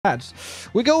match.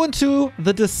 We go into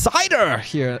the decider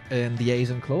here in the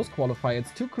Asian close qualifier.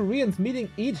 It's two Koreans meeting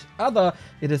each other.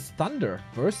 It is ThundeR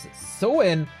versus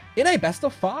Soin in a best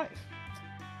of 5.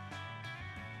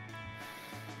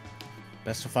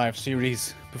 Best of 5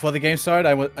 series. Before the game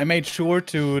started, I made sure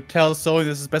to tell Soin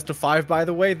this is best of 5, by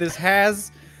the way. This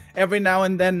has every now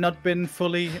and then not been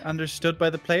fully understood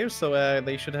by the players, so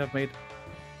they should have made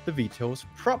the vetoes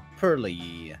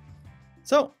properly.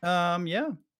 So, yeah.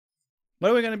 What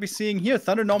are we going to be seeing here?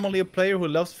 ThundeR, normally a player who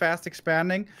loves fast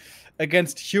expanding.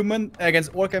 Against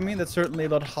ORC, I mean, that's certainly a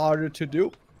lot harder to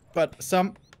do. But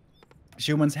some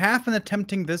humans have been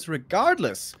attempting this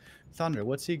regardless. ThundeR,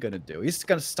 what's he going to do? He's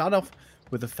going to start off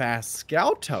with a fast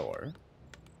scout tower.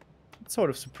 It's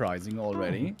sort of surprising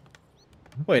already.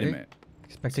 Okay. Wait a minute.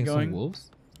 Expecting some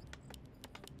wolves?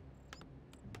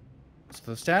 So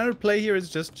the standard play here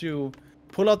is just to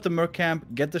pull out the Merc Camp,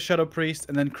 get the Shadow Priest,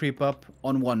 and then creep up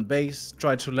on one base,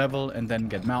 try to level, and then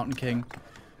get Mountain King,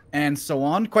 and so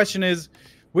on. Question is,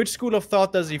 which school of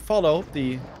thought does he follow?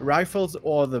 The Rifles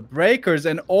or the Breakers?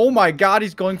 And oh my god,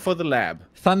 he's going for the lab.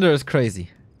 ThundeR is crazy.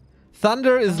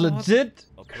 ThundeR is legit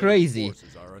crazy.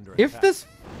 If this...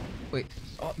 Wait.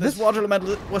 Oh, this water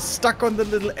elemental was stuck on the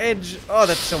little edge. Oh,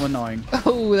 that's so annoying.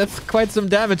 Oh, that's quite some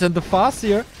damage. And the fast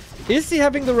here, is he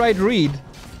having the right read?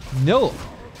 No.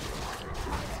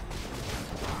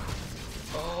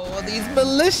 Oh, these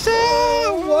militia!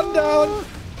 One down.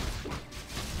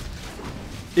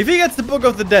 If he gets the Book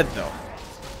of the Dead, though.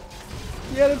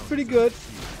 Yeah, that's pretty good.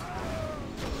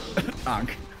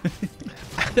 Ankh.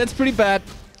 That's pretty bad.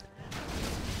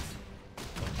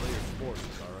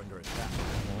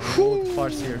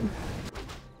 Farce here.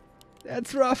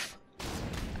 That's rough.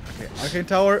 Okay, Arcane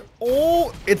Tower.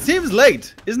 Oh, it seems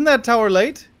late. Isn't that tower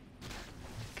late?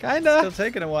 Kinda. Still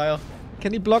taking a while.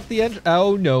 Can he block the edge?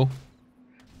 Oh no.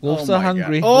 Wolves are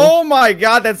hungry. God. Oh my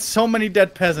god, that's so many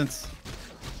dead peasants.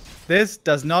 This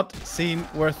does not seem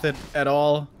worth it at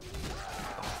all.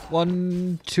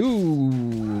 1,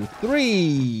 2,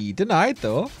 3. Denied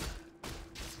though.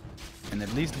 And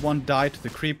at least one died to the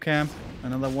creep camp.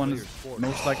 Another one is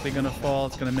most likely gonna fall.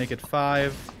 It's gonna make it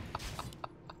 5.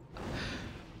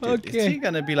 Dude, Okay. is he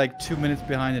gonna be like 2 minutes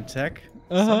behind in tech?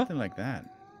 Something like that.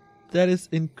 That is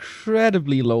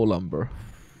incredibly low lumber.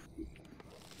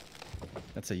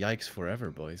 That's a yikes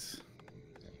forever, boys.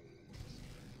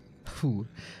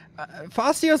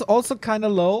 Fastia is also kind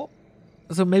of low.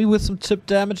 So maybe with some chip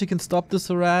damage he can stop this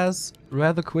harass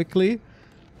rather quickly.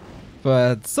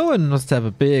 But Soin must have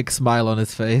a big smile on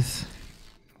his face.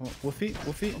 Oh,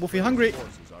 Woofy hungry.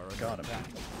 Got him.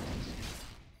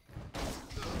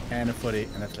 And a footy,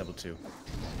 and that's level 2.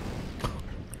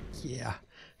 Yeah,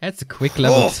 that's a quick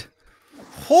level.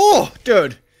 Oh,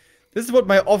 dude. This is what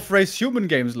my off-race human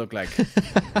games look like.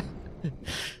 Do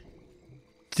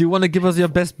you want to give us your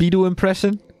best Bidu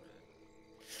impression?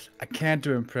 I can't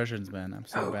do impressions, man. I'm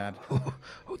so bad.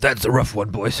 That's a rough one,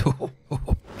 boys.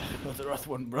 That's a rough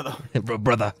one, brother.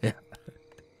 Brother, yeah.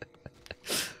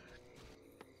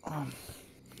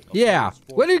 Yeah,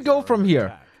 where do you go from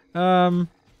here?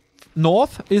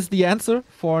 North is the answer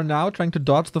for now, trying to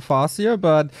dodge the Farseer,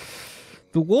 but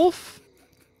the wolf...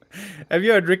 Have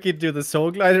you heard Ricky do the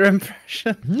Soul Glider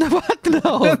impression? What?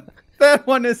 No. That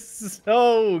one is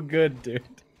so good, dude.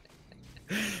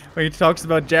 When he talks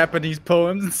about Japanese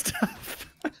poems and stuff.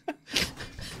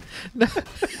 No.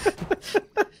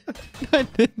 I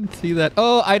didn't see that.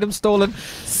 Oh, item stolen.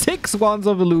 6 Wands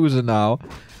of Illusion now.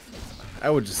 I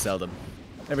would just sell them.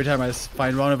 Every time I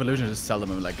find Wand of Illusion, I just sell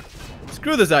them. I'm like,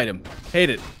 screw this item. Hate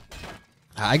it.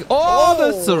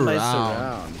 The surround. Nice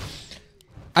surround.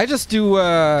 I just do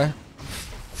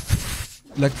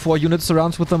like 4 unit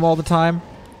surrounds with them all the time.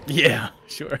 Yeah,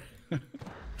 sure.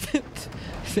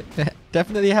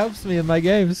 Definitely helps me in my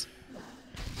games.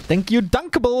 Thank you,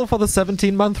 Dunkable, for the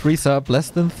 17-month resub. Less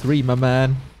than 3, my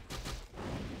man.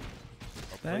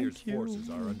 Thank you. Forces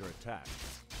are under attack.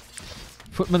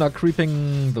 Footmen are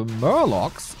creeping the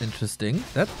Murlocs. Interesting.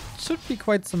 That should be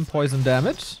quite some poison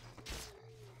damage.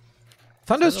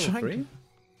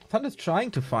 ThundeR's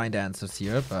trying to find answers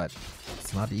here, but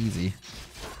it's not easy.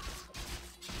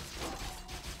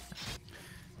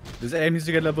 This aim needs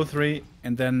to get level 3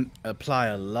 and then apply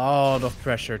a lot of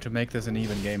pressure to make this an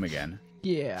even game again.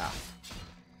 Yeah.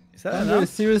 Is that ThundeR enough? is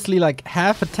seriously like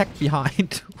half attack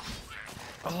behind.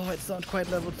 Oh, it's not quite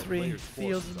level 3.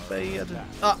 Feels bad.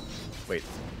 Ah, wait.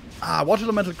 Ah, Water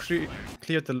Elemental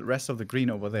cleared the rest of the green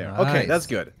over there. Nice. Okay, that's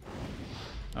good.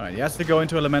 Alright, he has to go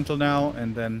into Elemental now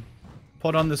and then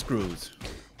put on the screws.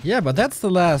 Yeah, but that's the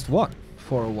last one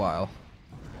for a while.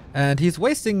 And he's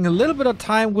wasting a little bit of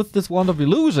time with this Wand of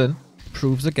Illusion.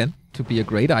 Proves again to be a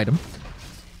great item.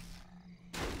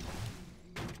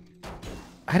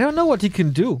 I don't know what he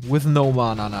can do with no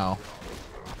mana now.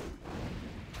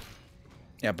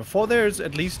 Yeah, before there's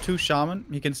at least 2 Shaman,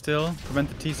 he can still prevent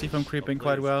the TC from creeping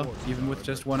quite well, even with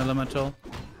just 1 Elemental.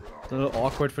 It's a little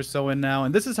awkward for Soin now,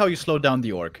 and this is how you slow down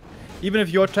the Orc. Even if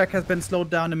your tech has been slowed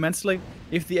down immensely,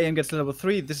 if the AM gets to level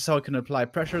 3, this is how you can apply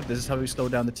pressure, this is how you slow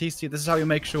down the TC, this is how you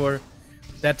make sure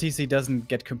that TC doesn't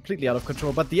get completely out of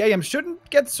control. But the AM shouldn't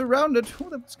get surrounded. Oh,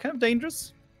 that's kind of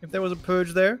dangerous, if there was a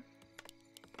purge there.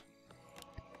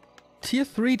 Tier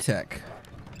 3 tech.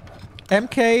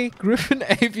 MK, Griffin,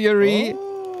 Aviary,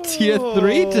 Tier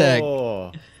 3 tech.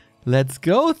 Let's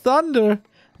go, Thunder.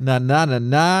 Na na na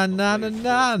na na na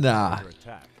na na.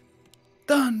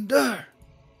 ThundeR!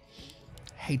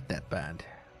 Hate that band.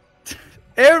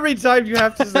 Every time you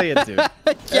have to say it, dude.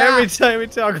 Every time we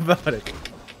talk about it.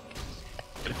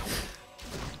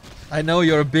 I know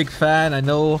you're a big fan. I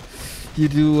know you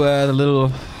do the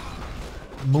little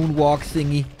moonwalk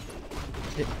thingy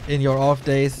in your off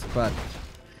days, but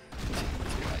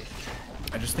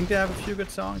I just think they have a few good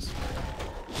songs.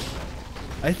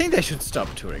 I think they should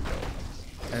stop touring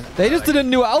though. They just did a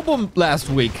new album last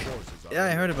week. Yeah, I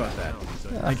heard about that.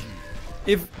 Yeah. Like,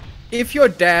 if your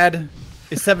dad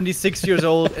is 76 years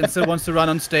old and still wants to run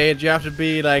on stage, you have to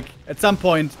be like, at some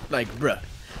point, like, bruh,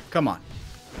 come on.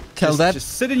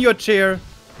 Just sit in your chair,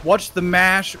 watch the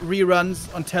MASH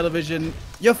reruns on television.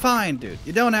 You're fine, dude.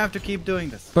 You don't have to keep doing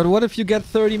this. But what if you get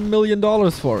 $30 million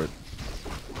for it?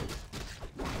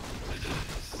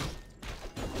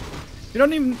 They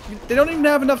don't even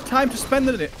have enough time to spend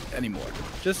it anymore.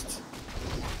 Just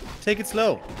take it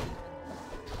slow.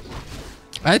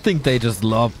 I think they just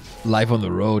love life on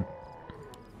the road.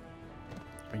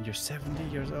 When you're 70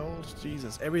 years old,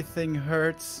 Jesus, everything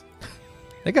hurts.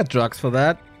 They got drugs for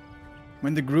that.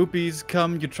 When the groupies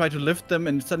come, you try to lift them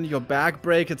and suddenly your back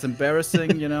breaks. It's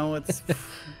embarrassing, you know, it's...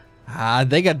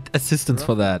 They got assistance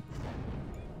for that.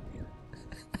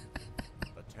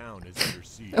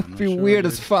 That'd be weird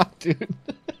as fuck, dude.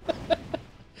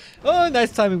 Oh,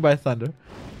 nice timing by ThundeR.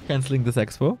 Canceling this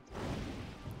expo.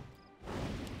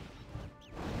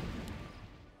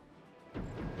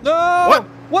 No! What?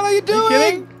 What are you doing? Are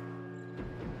you kidding?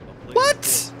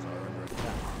 What?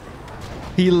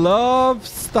 He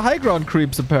loves the high ground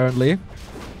creeps, apparently.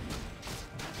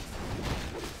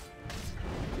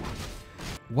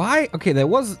 Why? Okay, there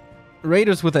was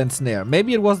Raiders with Ensnare.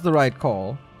 Maybe it was the right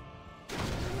call.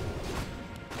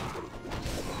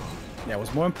 Yeah, it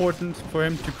was more important for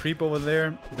him to creep over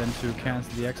there than to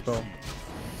cancel the expo.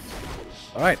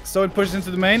 Alright, so it pushes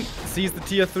into the main, sees the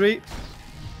tier 3.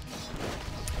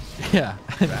 Yeah.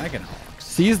 Dragonhawks.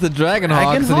 Sees the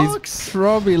Dragonhawks and he's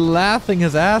probably laughing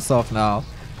his ass off now.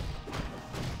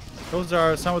 Those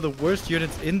are some of the worst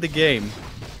units in the game.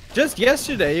 Just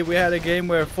yesterday we had a game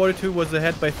where 42 was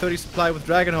ahead by 30 supply with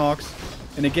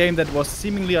Dragonhawks in a game that was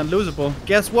seemingly unlosable.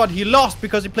 Guess what? He lost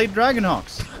because he played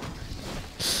Dragonhawks.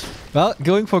 Well,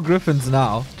 going for Griffins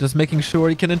now. Just making sure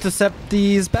he can intercept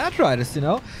these Bat Riders, you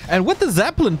know? And with the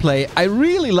Zeppelin play, I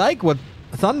really like what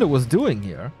ThundeR was doing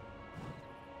here.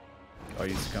 Oh, he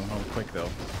needs to come home quick, though.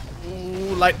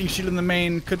 Ooh, Lightning Shield in the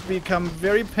main could become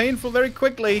very painful very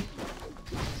quickly.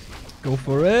 Go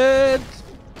for it.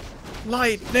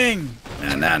 Lightning!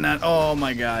 Nah. Oh,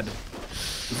 my God.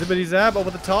 Zippity Zap over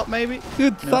the top, maybe?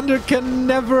 Dude, no. ThundeR can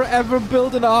never, ever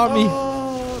build an army.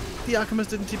 Oh, the Alchemist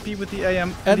didn't TP with the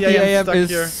AM. And the AM stuck is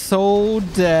here. so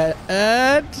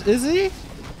dead. Is he?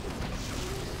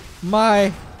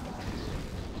 My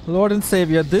Lord and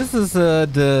Savior, this is a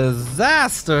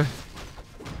disaster.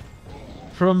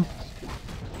 From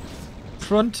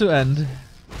front to end.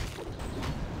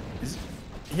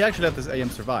 He actually let this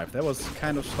AM survive. That was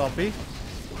kind of sloppy.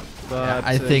 But yeah,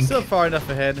 I think still far enough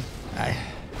ahead.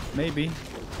 Maybe.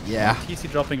 Yeah. TC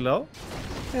dropping low.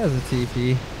 There's a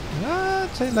TP.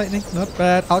 Chain Lightning, not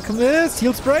bad. Alchemist,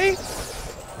 Heal Spray.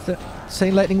 The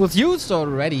Chain Lightning was used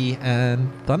already,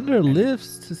 and ThundeR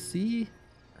lives to see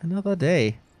another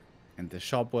day. And the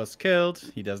shop was killed.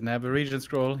 He doesn't have a Regent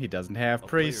Scroll. He doesn't have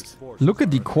Priest. Look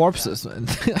at the corpses, man.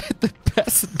 The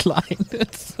peasant line.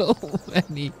 That's so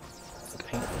many.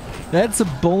 That's a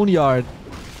boneyard.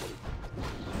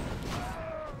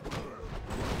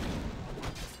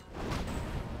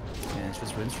 And it's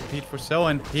just rinse repeat for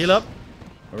Soin. Heal up.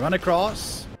 Run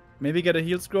across. Maybe get a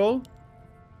heal scroll.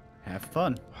 Have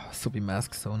fun. Soapy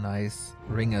Mask, so nice.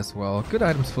 Ring as well. Good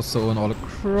items for Soin all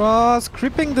across.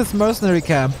 Creeping this mercenary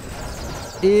camp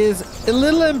is a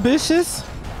little ambitious.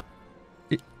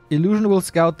 Illusion will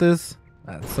scout this.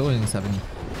 Soin is having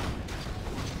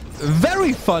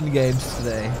very fun games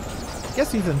today.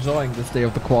 Guess he's enjoying this day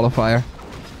of the qualifier.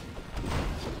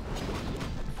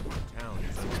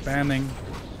 It's expanding.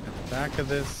 back of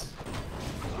this.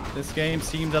 This game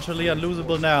seems utterly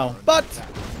unlosable now. But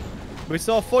we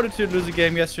saw Fortitude lose a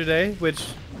game yesterday, which,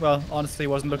 well, honestly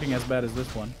wasn't looking as bad as this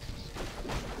one.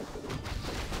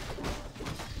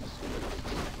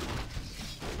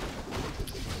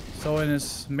 Soin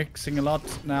is mixing a lot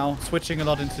now, switching a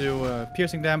lot into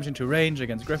piercing damage, into range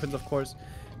against Griffins, of course.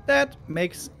 That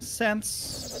makes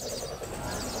sense.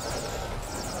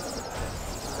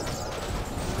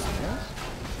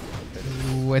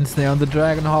 Wednesday on the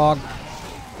Dragonhawk.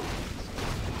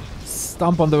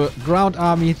 Stomp on the ground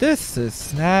army. This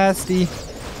is nasty.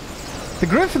 The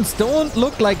Griffins don't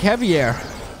look like heavy air.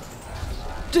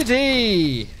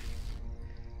 GG!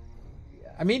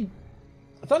 I mean,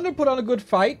 Thunder put on a good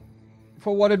fight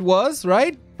for what it was,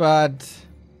 right? But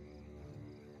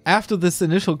after this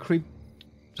initial creep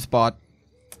spot,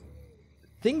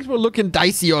 things were looking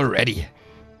dicey already.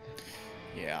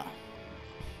 Yeah.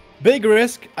 Big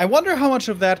risk. I wonder how much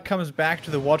of that comes back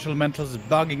to the Watch Elementals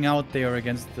bugging out there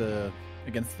against the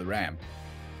ramp.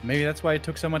 Maybe that's why it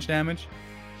took so much damage.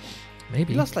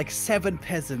 Maybe. He lost like 7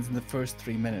 peasants in the first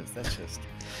 3 minutes. That's just...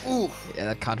 Ooh. Yeah,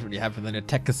 that can't really happen. Then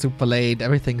attack is super late.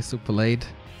 Everything is super late.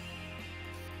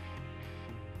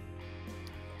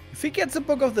 If he gets a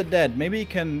Book of the Dead, maybe he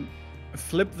can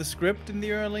flip the script in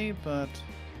the early, but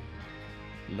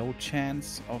low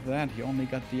chance of that. He only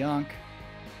got the Ankh.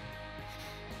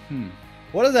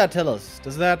 What does that tell us?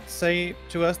 Does that say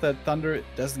to us that Thunder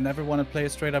doesn't ever want to play a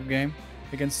straight-up game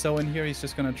against Soin here? He's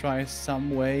just going to try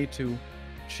some way to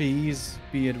cheese,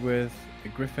 be it with a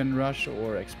Griffin Rush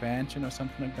or expansion or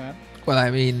something like that? Well,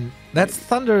 I mean, that's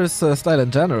Thunder's style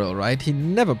in general, right? He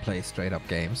never plays straight-up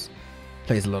games.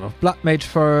 Plays a lot of Blood Mage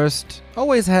first.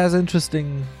 Always has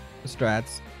interesting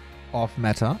strats off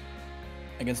meta.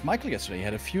 Against Michael yesterday, he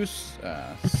had a few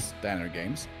standard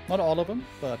games. Not all of them,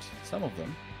 but some of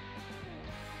them.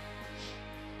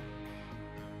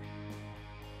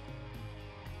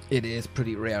 It is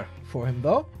pretty rare for him,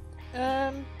 though.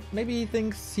 And maybe he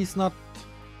thinks he's not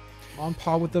on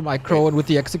par with the micro and with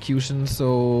the execution,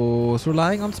 so he's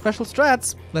relying on special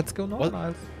strats. Let's go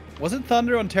normalize. Wasn't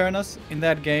Thunder on Terranos in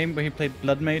that game where he played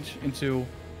Blood Mage into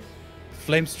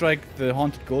Flame Strike, the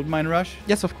Haunted Goldmine Rush?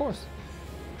 Yes, of course.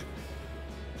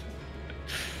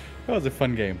 That was a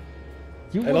fun game.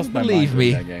 You I lost wouldn't my believe mind me.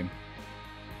 in that game.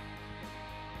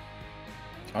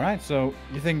 All right, so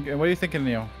you think? What are you thinking,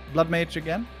 Neo? Blood Mage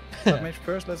again? Blood Mage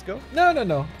first. Let's go.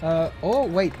 No. Oh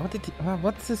wait, what did he?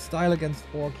 What's his style against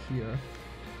Orc here?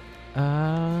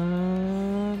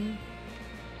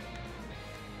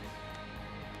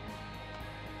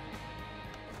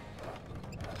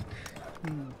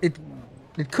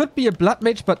 It could be a Blood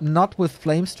Mage, but not with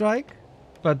Flame Strike,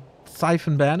 but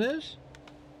Siphon Banish.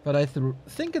 But I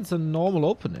think it's a normal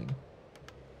opening.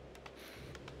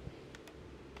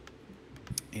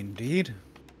 Indeed.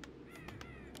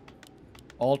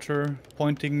 Altar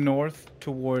pointing north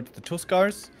toward the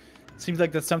Tuskars. Seems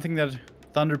like that's something that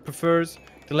Thunder prefers.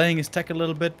 Delaying his tech a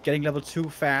little bit, getting level 2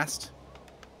 fast.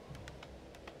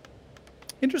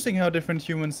 Interesting how different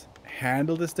humans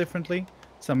handle this differently.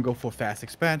 Some go for fast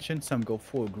expansion, some go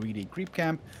for a greedy creep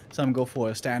camp, some go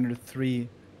for a standard 3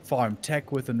 farm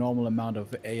tech with a normal amount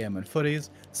of AM and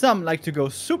footies. Some like to go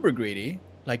super greedy,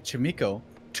 like Chimiko,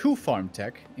 2 farm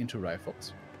tech into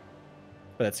rifles.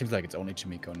 But it seems like it's only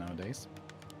Chimiko nowadays.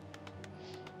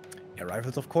 Yeah,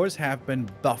 rifles, of course, have been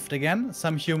buffed again.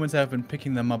 Some humans have been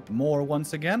picking them up more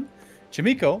once again.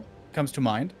 Chimiko comes to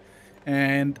mind.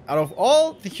 And out of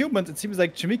all the humans, it seems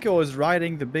like Chimiko is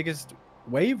riding the biggest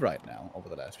wave right now over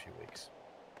the last few weeks.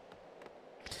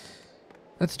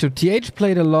 That's true. TH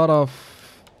played a lot of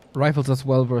rifles as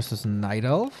well versus Night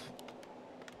Elf.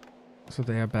 So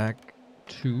they are back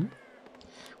 2.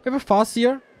 We have a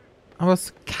Farseer. I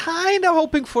was kind of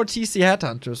hoping for TC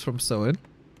Headhunters from Soin.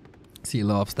 He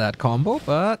loves that combo,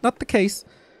 but not the case.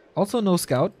 Also no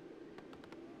Scout.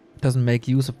 Doesn't make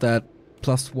use of that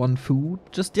 +1 food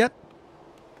just yet.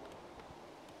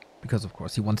 Because of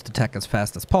course he wants to attack as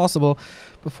fast as possible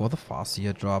before the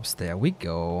Farseer drops. There we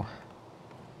go.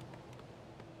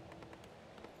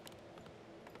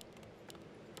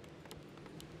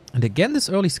 And again this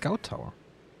early Scout Tower.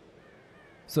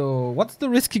 So what's the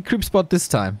risky creep spot this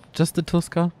time? Just the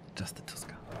Tuskar? Just the Tuskar.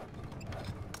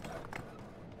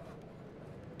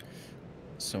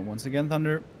 So once again,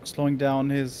 Thunder slowing down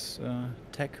his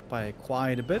tech by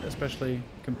quite a bit, especially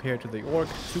compared to the Orc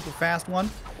super fast one.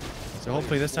 So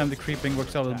hopefully this time the creeping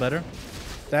works out a little better.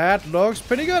 That looks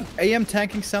pretty good. AM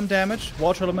tanking some damage,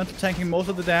 Water Elemental tanking most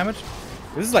of the damage.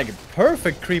 This is like a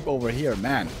perfect creep over here,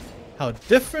 man. How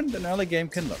different an early game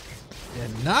can look.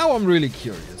 And now I'm really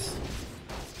curious.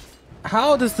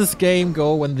 how does this game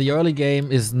go when the early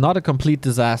game is not a complete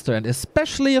disaster, and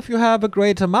especially if you have a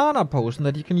greater mana potion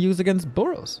that you can use against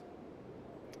burrows?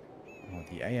 Well,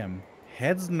 the AM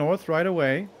heads north right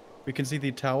away. We can see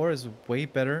the tower is way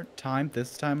better timed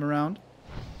this time around.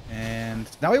 And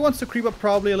now he wants to creep up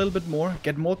probably a little bit more,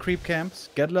 get more creep camps,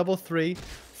 get level 3,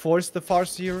 force the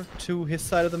Farseer to his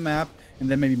side of the map,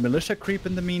 and then maybe militia creep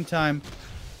in the meantime.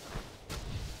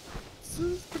 This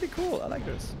is pretty cool. I like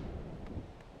this.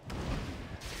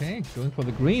 Okay, going for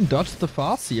the green, dodged the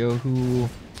Farseer, who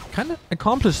kind of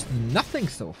accomplished nothing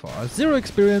so far. 0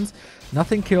 experience,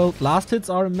 nothing killed. Last hits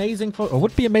are amazing for, or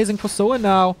would be amazing for Soin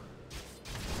now.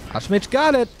 Archmage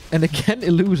got it, and again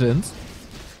illusions.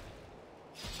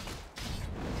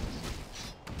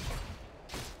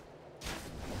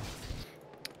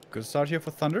 Good start here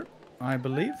for ThundeR, I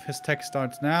believe. His tech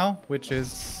starts now, which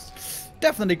is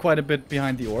definitely quite a bit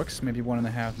behind the orcs, maybe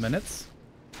 1.5 minutes.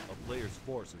 A player's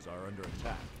forces are under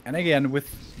attack. And again, with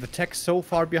the tech so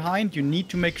far behind, you need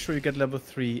to make sure you get level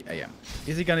 3 AM.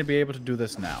 Is he going to be able to do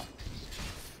this now?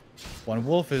 One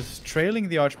wolf is trailing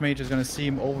the Archmage, is going to see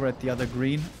him over at the other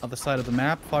green, other side of the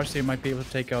map. Farseer might be able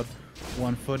to take out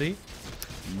one footy.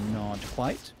 Not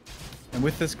quite. And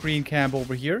with this green camp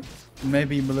over here,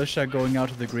 maybe militia going out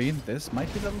to the green, this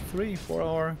might be level 3 for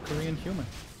our Korean human.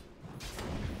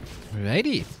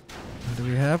 Righty. What do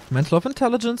we have? Mental of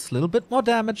Intelligence, a little bit more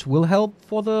damage, will help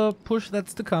for the push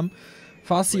that's to come.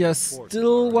 Farseer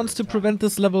still wants to prevent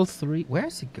this level 3. Where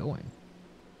is he going?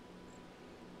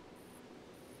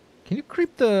 Can you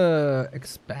creep the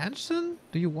expansion?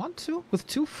 Do you want to? With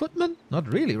 2 footmen?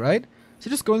 Not really, right? Is he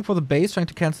just going for the base, trying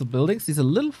to cancel buildings? He's a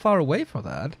little far away for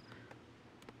that.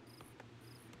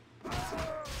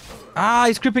 Ah,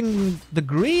 he's creeping the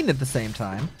green at the same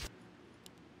time.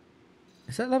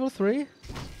 Is that level 3?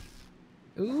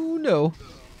 Ooh, no.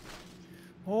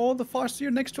 Oh, the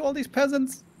Farseer next to all these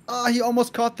peasants. Ah, he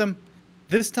almost caught them.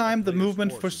 This time, the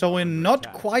movement for Soin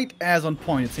not quite as on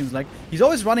point, it seems like. He's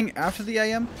always running after the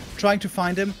AM, trying to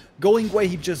find him, going where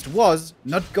he just was,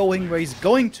 not going where he's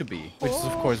going to be. Which is,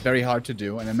 of course, very hard to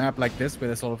do. And a map like this, where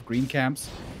there's a lot of green camps,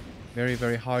 very,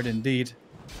 very hard indeed.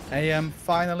 AM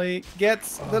finally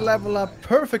gets the level up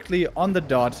perfectly on the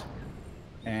dot.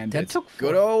 And That it's took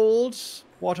good old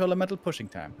water elemental pushing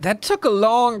time. That took a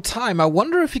long time. I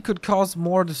wonder if he could cause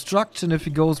more destruction if he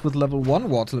goes with level 1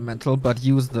 water elemental, but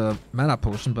use the mana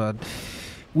potion. But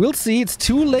we'll see. It's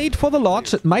too late for the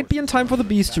lodge. It might be in time for the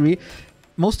bestiary.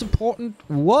 Most important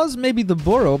was maybe the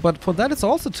burrow, but for that it's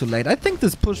also too late. I think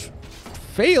this push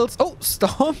fails. Oh,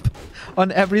 stomp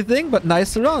on everything, but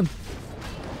nice around.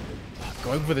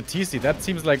 Going for the TC, that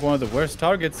seems like one of the worst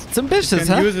targets. It's ambitious, He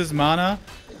can huh? use his mana.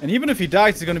 And even if he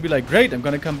dies, he's going to be like, great, I'm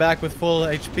going to come back with full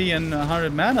HP and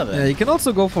 100 mana then. Yeah, he can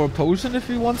also go for a potion if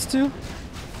he wants to.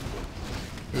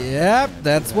 Yep,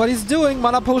 that's what he's doing.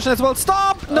 Mana potion as well.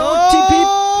 Stop! No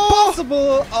TP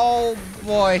possible! Oh,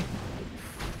 boy.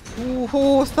 Ooh,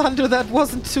 ThundeR, that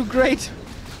wasn't too great.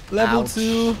 Level Ouch.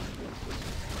 2.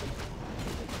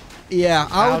 Yeah,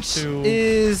 ouch to-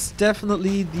 is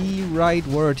definitely the right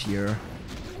word here.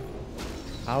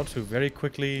 How to very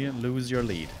quickly lose your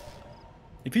lead.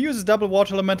 If he uses double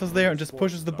water elementals there and just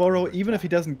pushes the burrow, even if he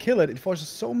doesn't kill it, it forces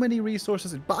so many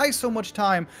resources, it buys so much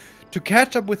time to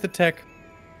catch up with the tech.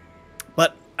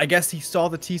 But I guess he saw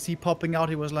the TC popping out,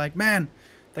 he was like, man,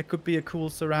 that could be a cool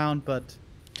surround, but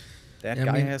that Yeah, I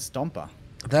guy mean- has Stomper.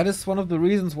 That is one of the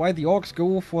reasons why the orcs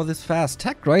go for this fast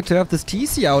tech, right? To have this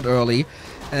TC out early.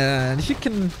 And if you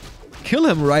can kill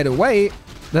him right away,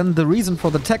 then the reason for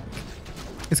the tech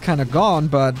is kind of gone.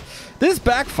 But this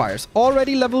backfires.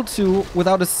 Already level 2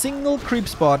 without a single creep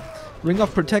spot. Ring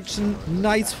of Protection,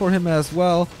 nice for him as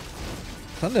well.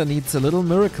 ThundeR needs a little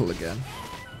miracle again.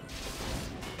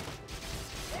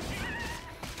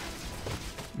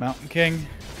 Mountain King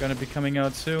gonna be coming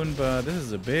out soon, but this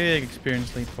is a big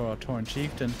experience lead for our Tauren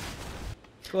Chieftain.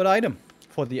 Good item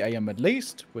for the AM at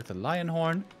least, with a Lion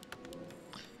Horn.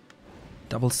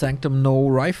 Double Sanctum, no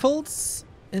rifles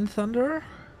in ThundeR.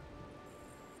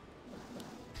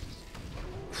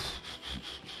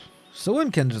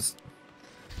 Soin can just...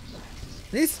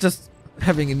 He's just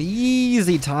having an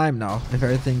easy time now. If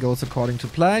everything goes according to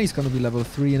plan, he's gonna be level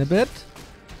 3 in a bit.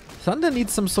 ThundeR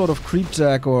needs some sort of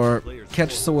creepjack or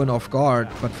catch Soin off guard,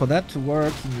 but for that to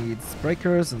work, he needs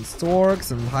breakers and storks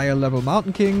and higher level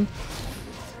Mountain King.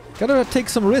 Gotta take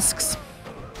some risks.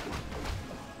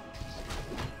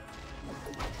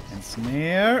 And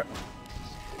Snare.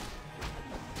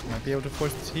 Might be able to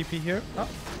force the TP here. Oh,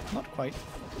 not quite.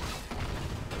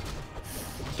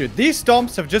 Dude, these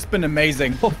stomps have just been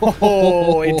amazing.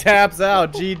 Oh, it taps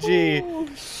out. GG.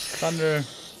 ThundeR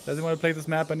Doesn't want to play this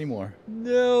map anymore.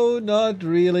 No, not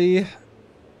really.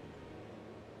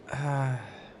 That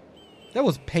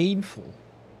was painful.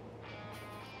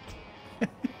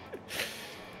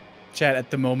 Chat,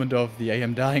 at the moment of the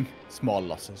AM dying, small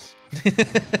losses.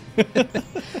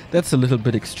 That's a little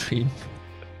bit extreme.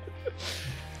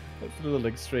 That's a little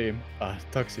extreme. Ah,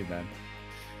 Toxie, man.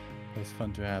 It was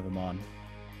fun to have him on.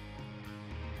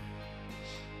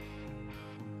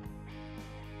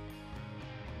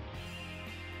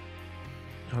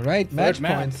 All right, match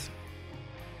points.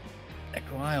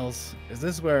 Echo Isles. Is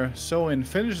this where Soin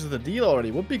finishes the deal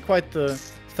already? Would be quite the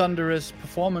thunderous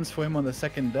performance for him on the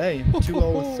second day.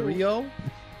 2-0, 3-0.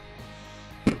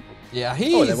 Yeah,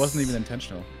 he's... Oh, that wasn't even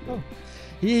intentional. Oh.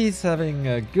 He's having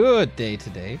a good day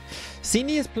today.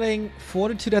 Sini is playing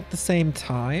Fortitude at the same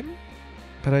time,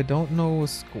 but I don't know a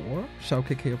score. Shao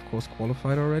KK, of course,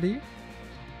 qualified already.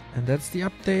 And that's the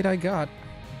update I got.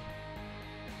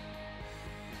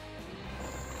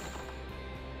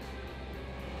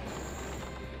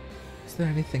 Is there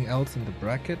anything else in the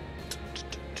bracket?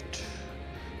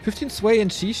 15 Sway and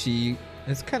Shishi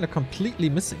is kind of completely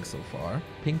missing so far.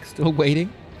 Pink still waiting.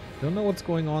 Don't know what's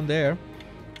going on there.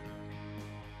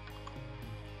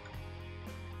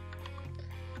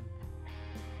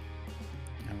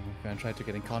 I'm gonna try to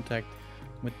get in contact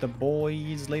with the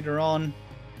boys later on.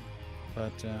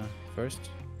 But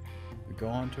first, we go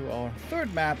on to our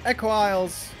third map, Echo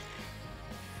Isles.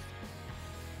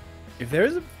 If there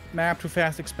is a map to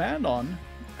fast expand on,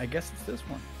 I guess it's this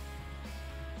one.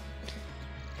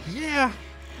 Yeah.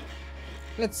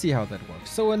 Let's see how that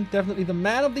works. Soin, definitely the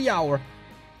man of the hour.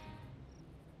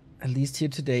 At least here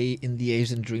today in the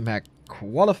Asian DreamHack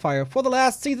qualifier for the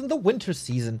last season, the winter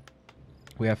season.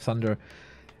 We have ThundeR.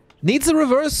 Needs a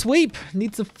reverse sweep.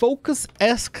 Needs a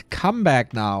Focus-esque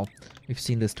comeback now. We've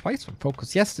seen this twice from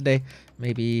Focus yesterday.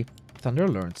 Maybe ThundeR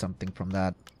learned something from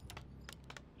that.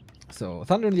 So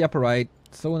ThundeR in the upper right,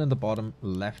 Soin in the bottom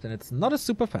left, and it's not a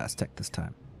super fast tech this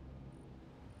time.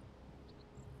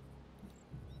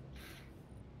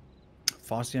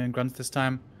 Farsier and Grunts this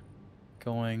time,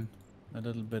 going a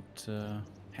little bit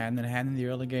hand in hand in the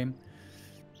early game.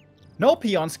 No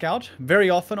Peon Scout. Very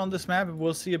often on this map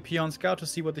we'll see a Peon Scout to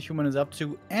see what the human is up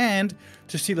to and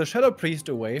to steal the Shadow Priest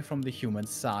away from the human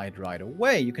side right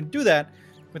away. You can do that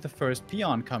with the first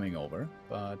Peon coming over,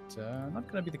 but not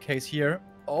going to be the case here.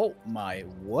 Oh my,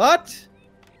 what?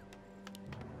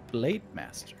 Blade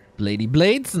Master. Bladey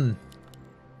Bladeson.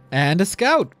 And a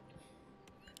Scout.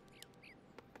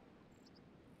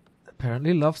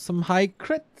 Apparently loves some high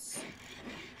crits.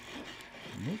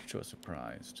 Mucho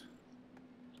surprised.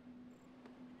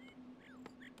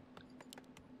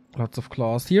 Lots of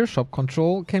claws here. Shop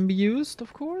control can be used,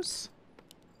 of course.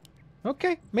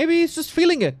 Okay, maybe he's just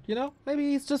feeling it, you know?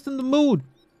 Maybe he's just in the mood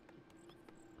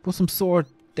for some sword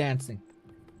dancing.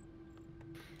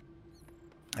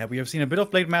 We have seen a bit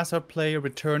of Blade Master play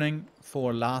returning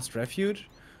for Last Refuge.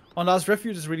 On Last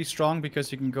Refuge is really strong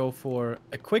because you can go for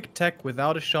a quick tech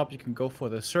without a shop. You can go for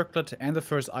the circlet and the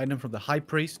first item from the High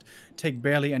Priest, take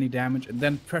barely any damage, and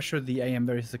then pressure the AM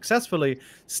very successfully,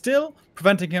 still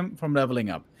preventing him from leveling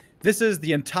up. This is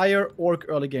the entire Orc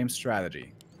early game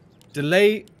strategy.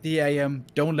 Delay the AM,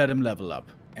 don't let him level up.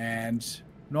 And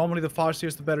normally the Farseer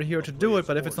is the better hero to do it,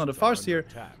 but if it's not a Farseer,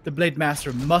 the Blade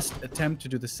Master must attempt to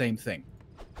do the same thing.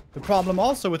 The problem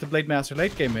also with the Blade Master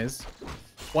late game is,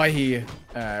 why he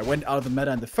went out of the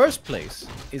meta in the first place,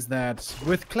 is that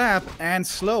with Clap and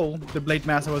Slow, the Blade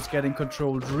Master was getting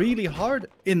controlled really hard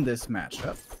in this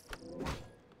matchup.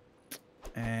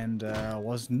 And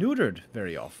was neutered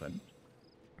very often.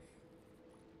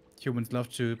 Humans love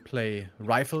to play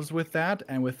rifles with that,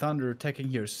 and with ThundeR attacking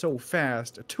here so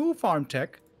fast, a 2-farm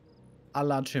tech a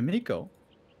la Chimiko.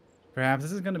 Perhaps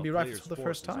this is going to be rifles for the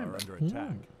first time.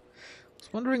 I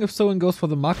was wondering if Soin goes for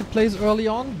the marketplace early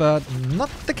on, but not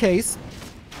the case.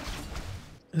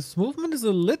 His movement is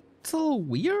a little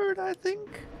weird, I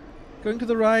think. Going to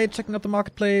the right, checking out the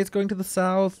marketplace, going to the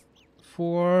south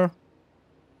for...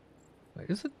 Wait,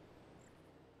 is it?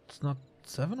 It's not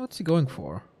 7? What's he going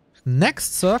for?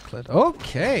 Next circlet.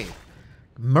 Okay.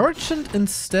 Merchant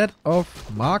instead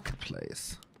of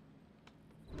marketplace.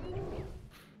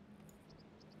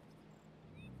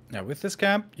 Now with this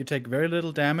camp, you take very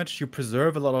little damage, you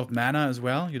preserve a lot of mana as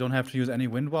well, you don't have to use any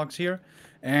windwalks here,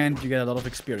 and you get a lot of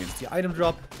experience. The item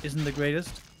drop isn't the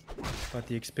greatest, but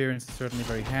the experience is certainly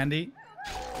very handy.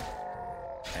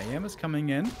 AM is coming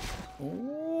in.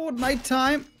 Oh,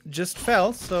 nighttime just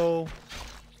fell, so...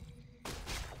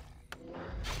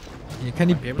 Yeah, can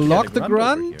he block the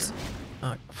grunt?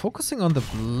 Focusing on the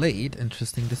blade,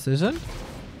 interesting decision.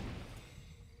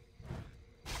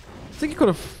 I think he could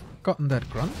have gotten that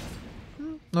grunt?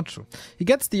 Not sure. He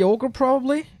gets the ogre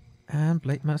probably, and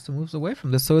Blade Master moves away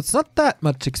from this. So it's not that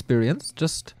much experience,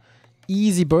 just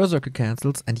easy berserker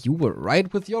cancels, and you were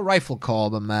right with your rifle call,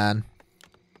 my man.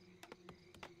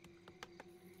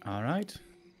 All right.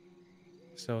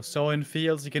 So Soin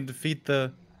feels he can defeat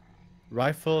the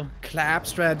rifle clap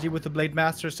strategy with the Blade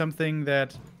Master, something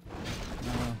that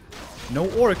no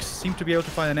orcs seem to be able to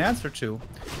find an answer to.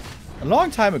 A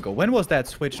long time ago. When was that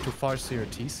switch to Farseer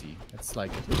TC? That's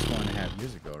like at least 1.5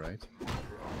 years ago, right?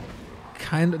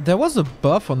 Kind of. There was a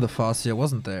buff on the Farseer,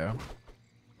 wasn't there?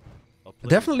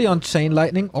 Definitely on Chain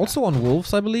Lightning. Also on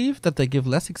Wolves, I believe, that they give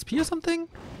less XP or something.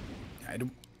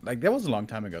 Like, that was a long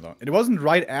time ago, though. It wasn't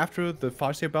right after the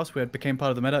Farseer buffs where it became part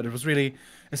of the meta. It was really,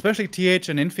 especially TH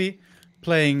and Infi,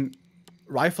 playing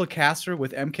Rifle Caster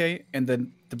with MK, and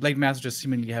then the Blade Master just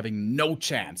seemingly having no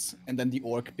chance. And then the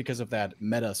Orc, because of that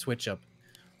meta switch-up,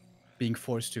 being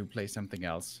forced to play something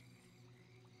else.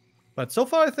 But so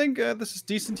far, I think this is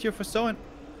decent here for Soin.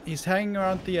 He's hanging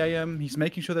around the AM. He's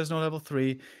making sure there's no level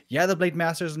 3. Yeah, the Blade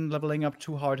Master isn't leveling up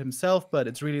too hard himself, but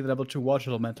it's really the level 2 Watch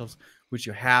Elementals, which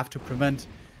you have to prevent.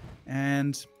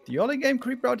 And the early game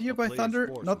creep out here by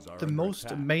ThundeR, not the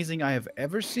most amazing I have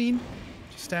ever seen.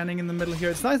 Just standing in the middle here.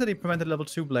 It's nice that he prevented level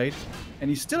 2 Blade, and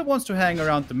he still wants to hang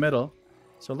around the middle.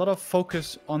 So a lot of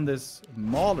focus on this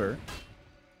Mauler.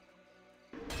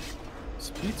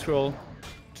 Speed scroll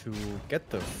to get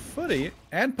the footy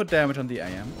and put damage on the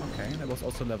AM. Okay, that was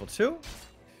also level 2.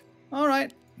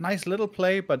 Alright, nice little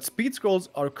play, but speed scrolls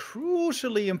are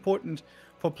crucially important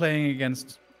for playing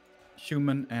against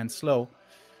human and slow.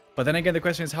 But then again, the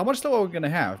question is, how much slow are we going to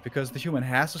have? Because the human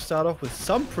has to start off with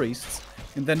some priests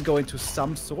and then go into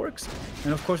some sorks.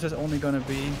 And of course, there's only going to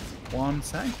be one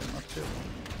sanctum, not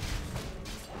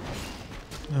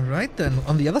 2. Alright then,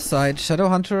 on the other side,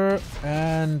 Shadowhunter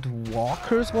and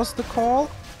Walkers was the call.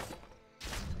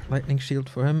 Lightning shield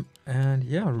for him, and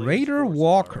yeah, Raider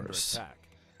Walkers.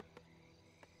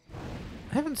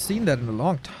 I haven't seen that in a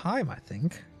long time, I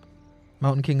think.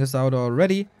 Mountain King is out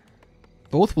already.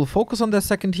 Both will focus on their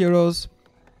second heroes.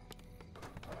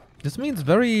 This means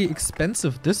very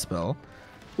expensive dispel.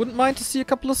 Wouldn't mind to see a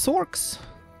couple of Sorks.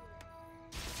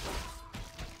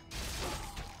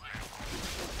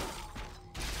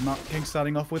 Mountain King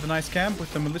starting off with a nice camp.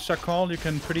 With the Militia Call, you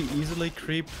can pretty easily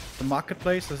creep the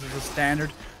marketplace. This is a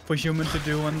standard for human to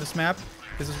do on this map.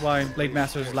 This is why Blade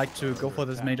Masters like to go for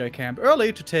this Magi camp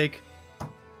early to take,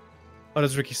 how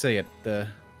does Ricky say it? The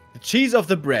cheese of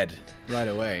the bread right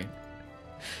away.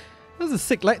 There's a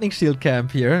sick lightning shield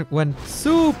camp here. Went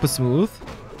super smooth.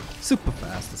 Super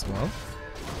fast as well.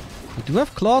 We do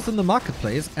have claws in the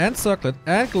marketplace and circlet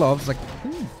and gloves. Like,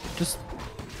 just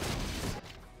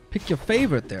pick your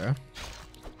favorite there.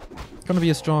 Gonna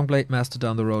be a strong Blade Master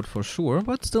down the road for sure,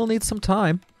 but still needs some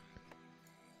time.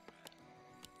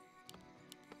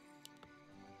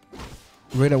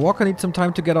 Raider Walker needs some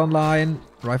time to get online.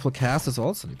 Rifle Casters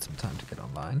also need some time to get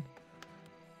online.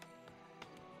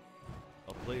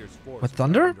 With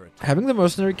ThundeR, having the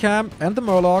Mercenary Camp and the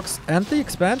Murlocs and the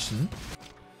expansion,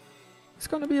 it's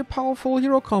gonna be a powerful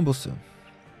hero combo soon.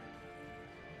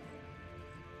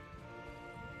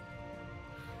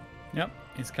 Yep,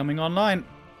 he's coming online.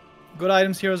 Good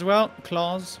items here as well.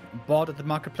 Claws bought at the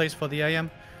marketplace for the AM.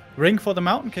 Ring for the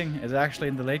Mountain King is actually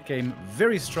in the late game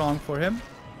very strong for him.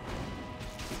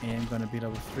 And gonna be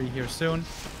level 3 here soon.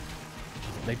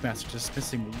 Blade Master just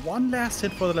missing one last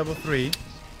hit for the level 3.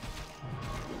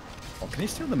 Oh, can he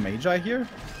steal the Magi here?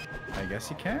 I guess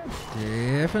he can.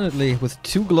 Definitely. With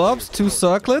 2 gloves, 2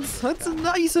 circlets. That's a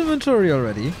nice inventory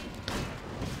already.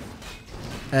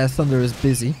 As ThundeR is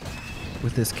busy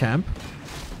with this camp.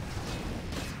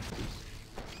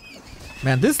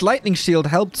 Man, this lightning shield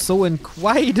helped Soin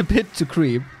quite a bit to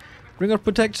creep. Ring of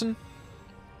protection.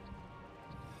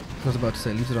 I was about to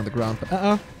say leaves it on the ground,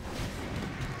 but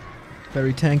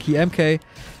very tanky MK.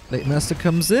 Blade Master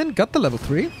comes in, got the level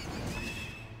 3.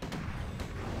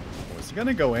 Oh, is he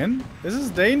gonna go in? This is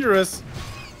dangerous.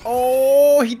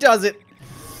 Oh, he does it.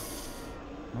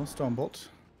 No Stormbolt.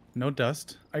 No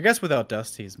dust. I guess without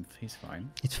dust, he's fine.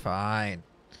 It's fine.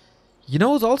 You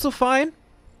know who's also fine?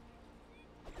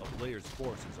 A player's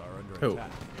forces are under Who?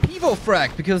 attack.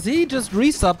 Pivofrag, because he just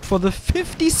resubbed for the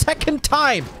 52nd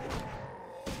time.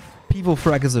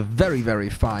 Pivofrag is a very, very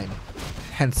fine,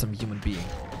 handsome human being.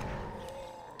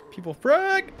 People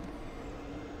frag.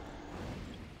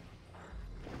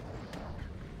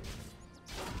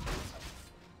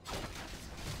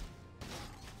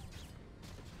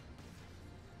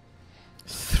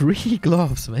 Three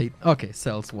gloves, mate. Okay,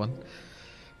 sells 1.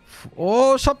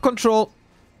 Oh, shop control.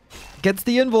 Gets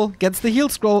the invul, gets the heal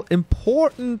scroll.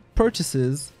 Important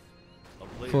purchases.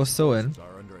 for Soin. Forces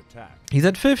are under attack. He's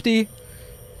at 50.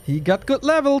 He got good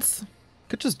levels.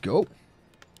 Could just go.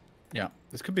 Yeah,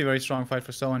 this could be a very strong fight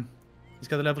for Soin. He's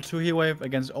got a level 2 heal wave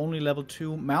against only level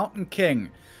 2 Mountain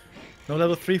King. No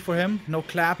level 3 for him. No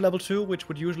Clap level 2, which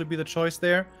would usually be the choice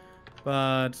there.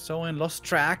 But Soin lost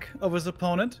track of his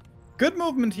opponent. Good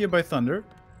movement here by ThundeR.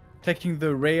 Taking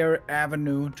the rare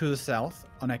avenue to the south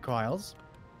on Echo Isles.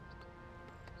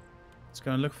 It's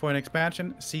going to look for an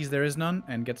expansion, sees there is none,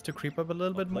 and gets to creep up a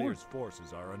little bit more. Player's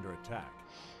forces are under attack.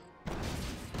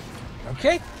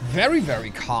 Okay, very,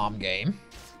 very calm game.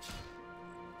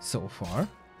 So far.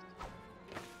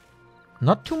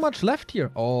 Not too much left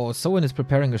here. Oh, Soin is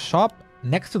preparing a shop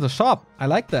next to the shop. I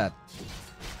like that.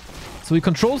 So he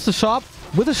controls the shop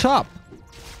with a shop.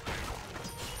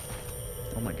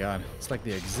 Oh my god, it's like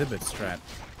the exhibit strat.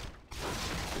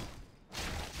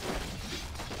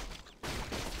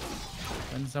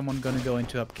 When's someone gonna go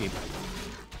into upkeep?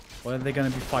 What are they gonna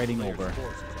be fighting over?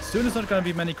 Soon there's not gonna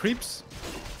be many creeps.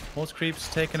 Most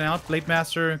creeps taken out. Blade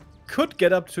Master could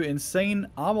get up to insane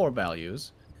armor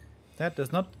values. That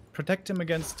does not protect him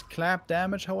against clap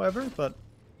damage, however, but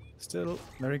still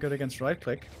very good against right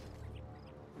click.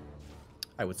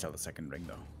 I would sell the second ring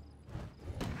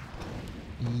though.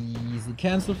 Easy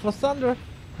cancel for ThundeR.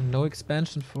 No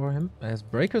expansion for him. As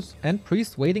Breakers and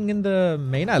Priest waiting in the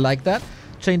main. I like that.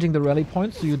 Changing the rally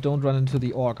point so you don't run into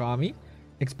the Orc army.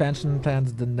 Expansion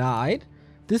plans denied.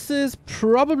 This is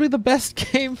probably the best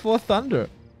game for ThundeR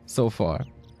so far.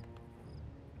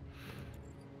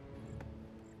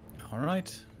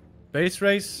 Alright. Base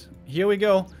race. Here we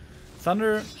go.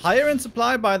 ThundeR higher in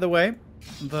supply, by the way.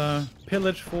 The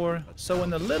pillage for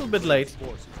Soin a little bit late.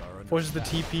 Forces the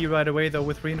TP right away, though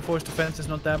with reinforced defense is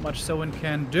not that much Soin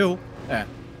can do.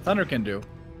 ThundeR can do.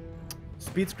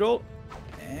 Speed scroll.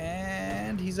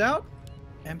 And he's out.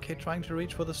 MK trying to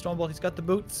reach for the Stormbolt. He's got the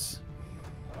boots.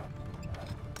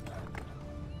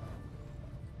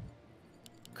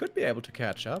 Could be able to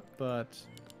catch up, but...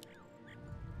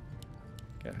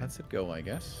 yeah, lets it go, I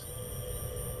guess.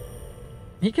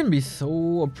 He can be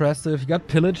so oppressive. He got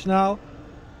pillage now.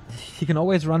 He can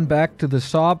always run back to the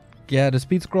shop, get a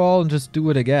speed scroll, and just do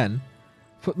it again.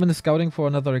 Footman is scouting for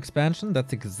another expansion.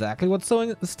 That's exactly what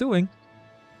Soin is doing.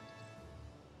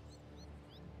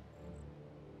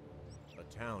 A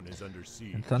town is under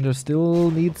siege. And ThundeR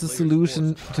still needs a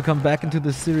solution to come back into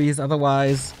the series.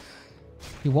 Otherwise,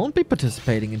 he won't be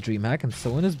participating in DreamHack, and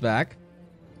Soin is back.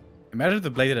 Imagine if the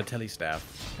blade had a telestaff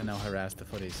and now harass the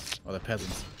footies or the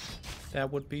peasants. That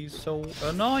would be so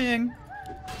annoying.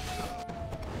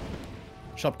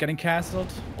 Shop getting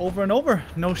cancelled over and over.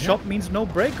 No shop means no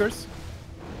breakers.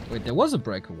 Wait, there was a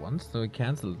breaker once, so he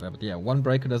cancelled that. But yeah, one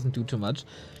breaker doesn't do too much.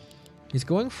 He's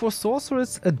going for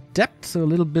Sorceress Adept, so a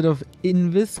little bit of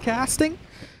Invis casting.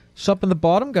 Shop in the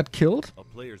bottom got killed. A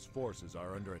player's forces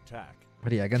are under attack.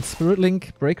 But yeah, against Spirit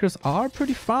Link, breakers are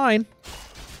pretty fine.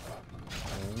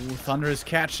 Oh, ThundeR is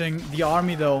catching the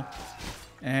army though.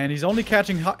 And he's only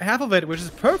catching half of it, which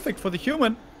is perfect for the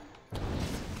human.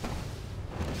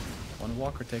 One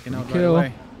walker taken out right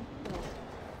away.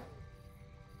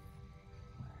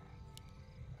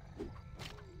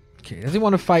 Okay, does he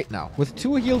want to fight now? With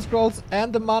 2 heal scrolls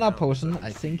and the mana potion,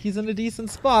 I think he's in a decent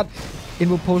spot.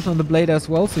 Invo potion on the blade as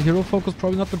well, so hero focus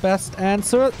probably not the best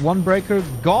answer. One breaker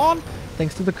gone,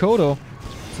 thanks to the Kodo.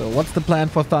 So what's the plan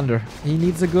for ThundeR? He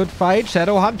needs a good fight.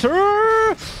 Shadow Hunter!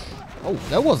 Oh,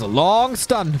 that was a long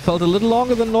stun. Felt a little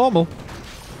longer than normal.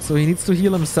 So he needs to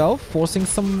heal himself, forcing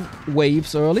some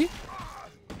waves early.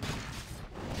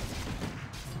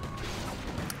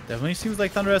 Definitely seems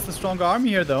like ThundeR has the stronger army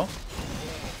here though.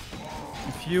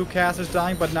 A few casters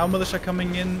dying, but now Militia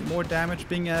coming in. More damage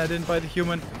being added in by the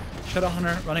human. Shadow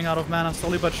Hunter running out of mana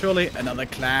slowly but surely. Another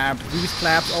clap. These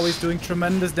claps always doing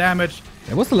tremendous damage.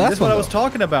 It was the last one. This is what I was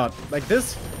talking about. Like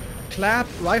this clap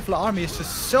rifle army is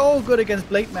just so good against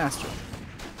Blade Master.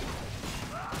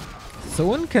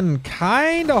 Soin can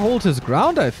kinda hold his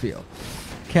ground, I feel.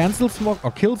 Cancels more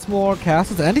or kills more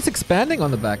casters, and he's expanding on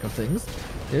the back of things.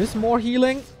 There's more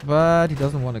healing, but he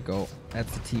doesn't want to go.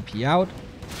 That's the TP out.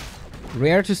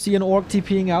 Rare to see an orc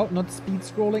TPing out, not speed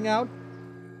scrolling out.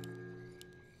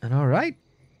 And alright.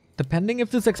 Depending if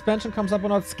this expansion comes up or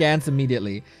not, scans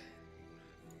immediately.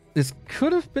 This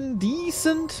could have been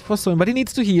decent for Soin, but he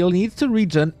needs to heal, he needs to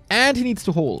regen, and he needs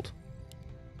to hold.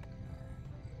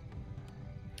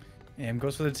 Aim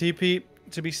goes for the TP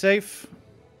to be safe.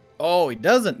 Oh, he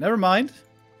doesn't. Never mind.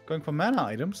 Going for mana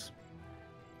items.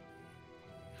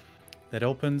 That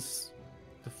opens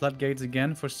the floodgates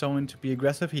again for Soin to be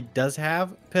aggressive. He does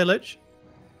have pillage,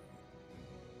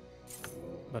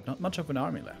 but not much of an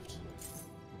army left.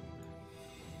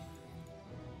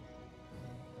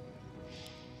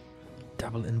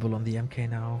 double invul on the MK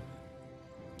now.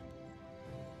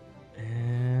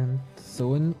 And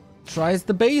Soin tries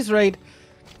the base raid.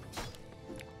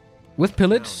 With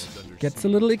pillage, gets a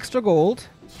little extra gold.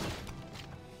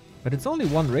 But it's only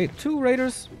one raid. 2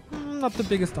 raiders, not the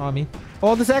biggest army.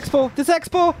 Oh, this expo! This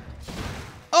expo!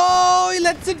 Oh, he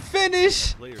lets it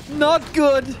finish! Not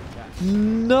good!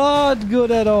 Not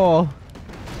good at all.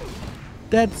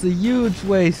 That's a huge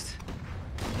waste.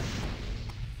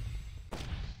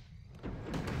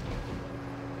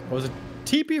 Was it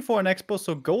TP for an expo?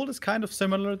 So gold is kind of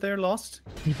similar there, lost.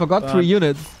 He forgot 3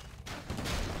 units.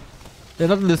 They're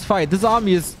not in this fight. This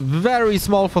army is very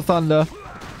small for Thunder.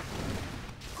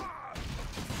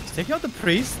 He's taking out the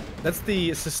priest. That's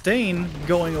the sustain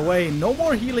going away. No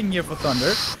more healing here for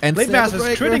Thunder. And Blade Master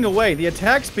is critting away. The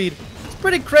attack speed is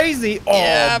pretty crazy. Oh,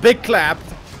 Yeah. big clap.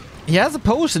 He has a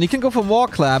potion. He can go for more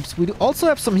claps. We do also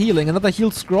have some healing. Another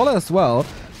healed scroller as well.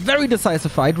 Very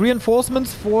decisive fight.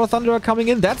 Reinforcements for Thunder are coming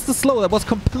in. That's the slow that was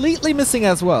completely missing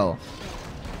as well.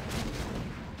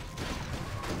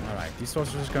 Alright, these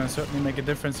sorcerers are going to certainly make a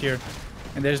difference here.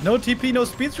 And there's no TP, no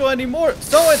speed scroll anymore.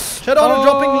 So it's Shadow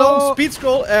dropping low. Speed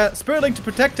scroll, Spirit Link to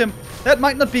protect him. That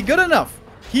might not be good enough.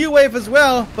 Heal wave as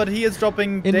well, but he is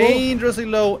dropping dangerously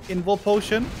low. Invul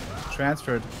potion.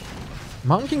 Transferred.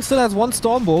 Mountain King still has 1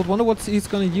 Stormbolt. Wonder what he's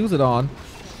going to use it on.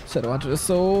 Shadowhunter is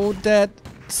so dead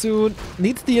soon.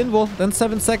 Needs the invul. Then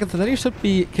 7 seconds, and then he should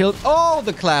be killed. Oh,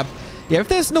 the clap. Yeah, if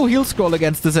there's no heal scroll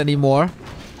against this anymore.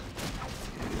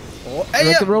 Oh,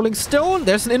 Like the Rolling Stone.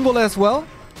 There's an invul as well.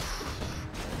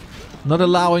 Not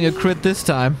allowing a crit this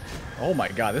time. Oh my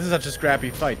god, this is such a scrappy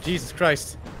fight. Jesus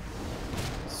Christ.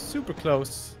 Super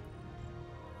close.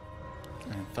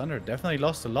 And Thunder definitely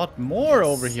lost a lot more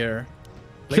over here.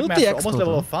 Blade Killed the Master expert, almost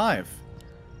level huh? 5.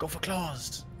 Go for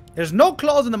claws. There's no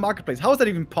claws in the marketplace. How is that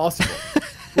even possible?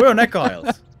 We're on Echo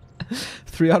Isles.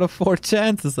 3 out of 4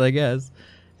 chances, I guess.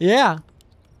 Yeah.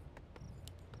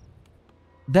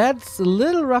 That's a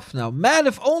little rough now. Man,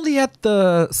 if only had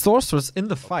the sorcerers in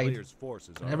the fight,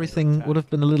 everything would have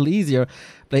been a little easier.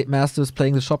 Blade Master is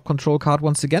playing the shop control card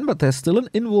once again, but there's still an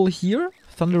invul here.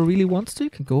 Thunder really wants to. You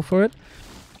can go for it.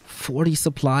 40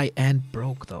 supply and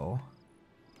broke, though.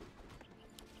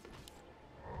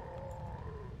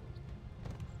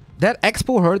 That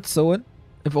expo hurt Soin.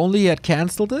 If only he had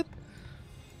cancelled it.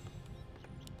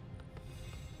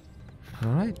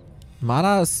 Alright.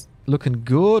 Mana is looking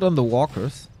good on the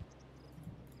walkers.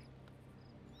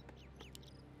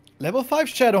 Level 5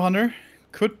 Shadowhunter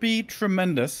could be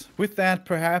tremendous. With that,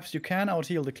 perhaps you can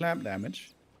out-heal the clamp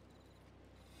damage.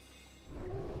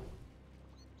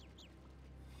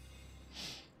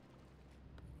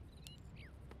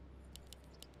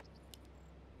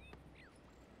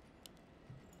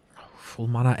 Full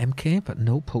mana MK, but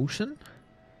no potion.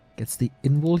 Gets the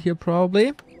invul here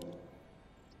probably.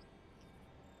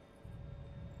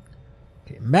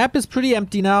 Okay, map is pretty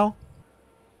empty now.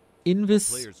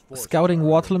 Invis scouting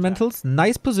water elementals.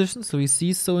 Nice position, so he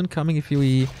sees Soin coming if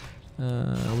he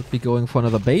would be going for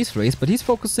another base race. But he's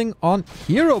focusing on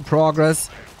hero progress.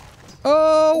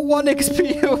 Oh, 1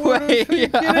 XP away.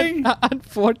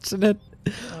 Unfortunate.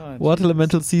 Oh, Water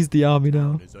elemental sees the army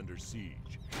now.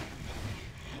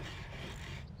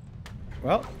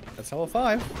 Well, that's level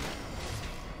 5.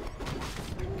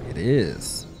 It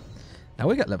is. Now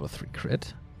we got level 3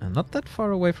 crit. And not that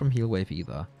far away from heal wave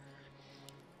either.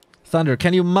 Thunder,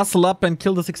 can you muscle up and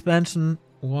kill this expansion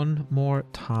one more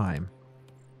time?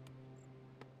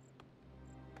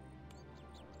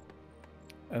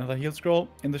 Another heal scroll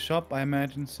in the shop. I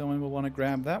imagine someone will want to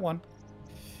grab that one.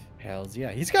 Hells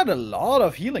yeah. He's got a lot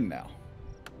of healing now.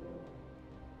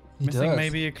 He Missing does.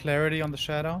 maybe a clarity on the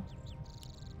shadow.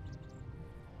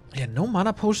 Yeah, no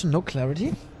mana potion, no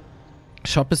clarity.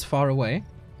 Shop is far away.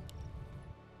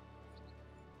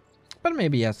 But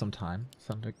maybe he has some time.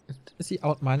 Thunder, is he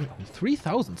out mining?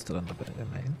 3,000 still in the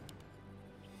main.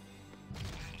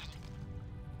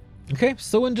 Okay,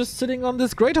 Soin just sitting on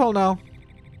this Great Hall now.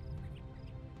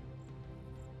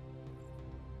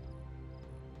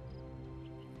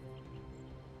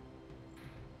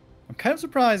 I'm kind of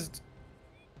surprised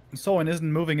Soin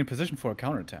isn't moving in position for a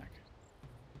counterattack.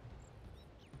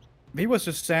 If he was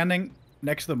just standing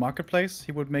next to the marketplace,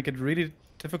 he would make it really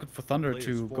difficult for Thunder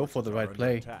to go for the right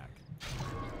play.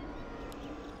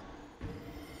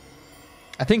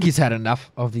 I think he's had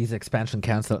enough of these expansion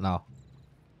cancelled now.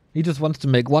 He just wants to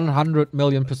make 100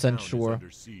 million% sure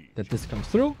that this comes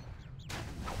through.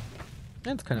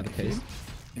 And it's kind of the case.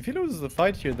 If he loses the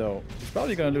fight here, though, he's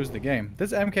probably going to lose the game.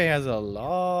 This MK has a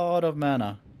lot of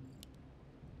mana.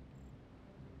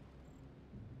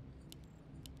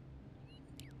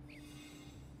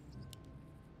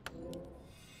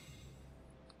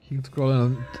 Heal scroll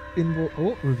and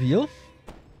oh, reveal.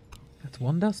 That's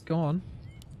one dust gone.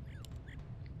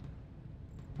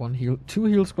 Two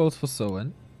heal scrolls for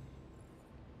Soin.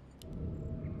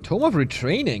 Tome of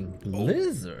Retraining.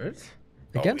 Blizzard.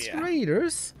 Against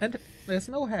Raiders. And there's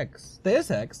no hex. There's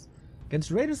hex.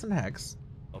 Against Raiders and hex.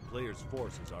 A player's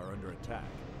forces are under attack.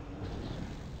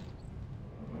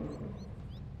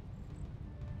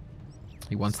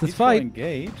 He wants this He's fight.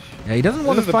 Engage. Yeah, he doesn't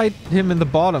want to fight him in the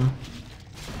bottom.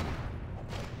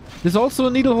 There's also a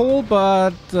needle hole,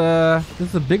 but this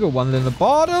is a bigger one than the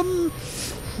bottom.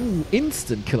 Ooh,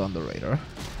 instant kill on the Raider.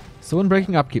 Soin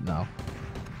breaking upkeep now.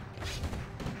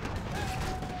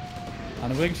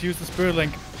 Unwilling to use the Spirit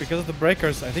Link because of the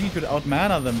breakers. I think he could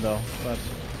out-mana them though. But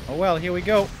oh well, here we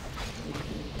go.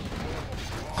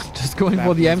 Just going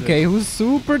for the MK, who's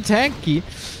super tanky.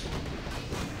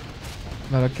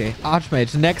 But okay,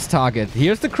 Archmage, next target.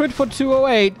 Here's the crit for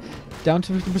 208. Down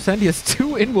to 50%. He has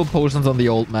 2 Inward Potions on the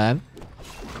old man.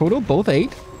 Kodo, both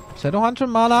 8. Shadowhunter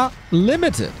mana,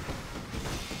 limited.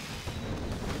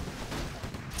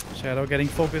 Shadow getting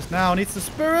focused now. Needs the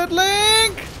Spirit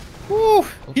Link! Woo!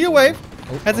 Heal Wave.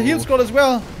 Has a heal scroll as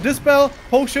well. Dispel,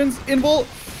 Potions, Invul.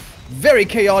 Very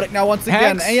chaotic now once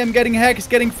again. Hex. AM getting Hex,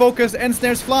 getting focused, End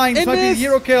Snares flying. This might be a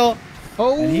hero kill.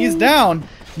 Oh. And he's down.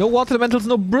 No Water Elementals,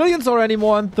 no Brilliance Aura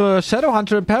anymore. And the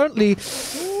Shadowhunter apparently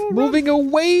moving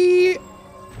away.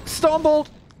 Stormbolt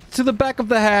to the back of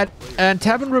the head. And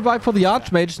Tavern Revive for the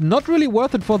Archmage. Not really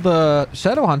worth it for the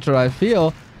Shadowhunter, I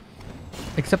feel.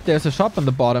 Except there's a shop on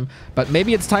the bottom. But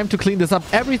maybe it's time to clean this up.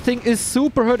 Everything is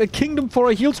super hurt. A Kingdom for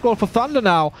a heal scroll for ThundeR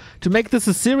now. To make this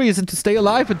a series and to stay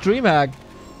alive at DreamHack.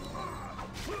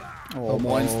 Oh,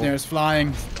 more End Snares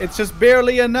flying. It's just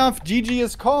barely enough. GG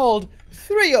is called.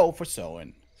 3-0 for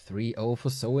Soin. 3-0 for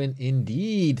Soin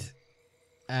indeed.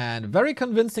 And very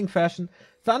convincing fashion.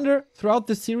 ThundeR throughout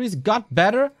the series got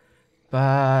better,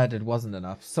 but it wasn't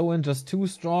enough. Soin just too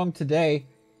strong today.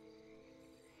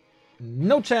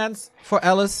 No chance for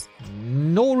Alice.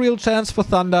 No real chance for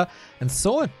ThundeR. And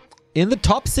Soin in the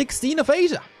top 16 of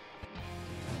Asia.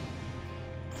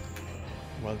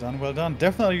 Well done, well done.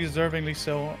 Definitely deservingly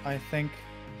so, I think.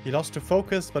 He lost to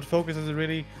Focus, but Focus is a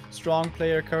really strong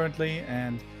player currently,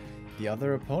 and the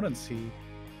other opponents he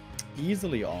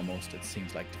easily almost, it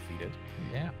seems like, defeated.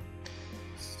 Yeah.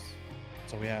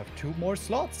 So we have 2 more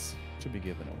slots to be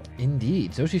given away.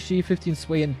 Indeed. Zoshishi, 15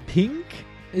 Sway, and Pink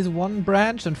is one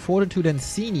branch, and Fortitude and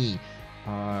Sini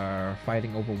are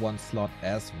fighting over one slot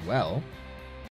as well.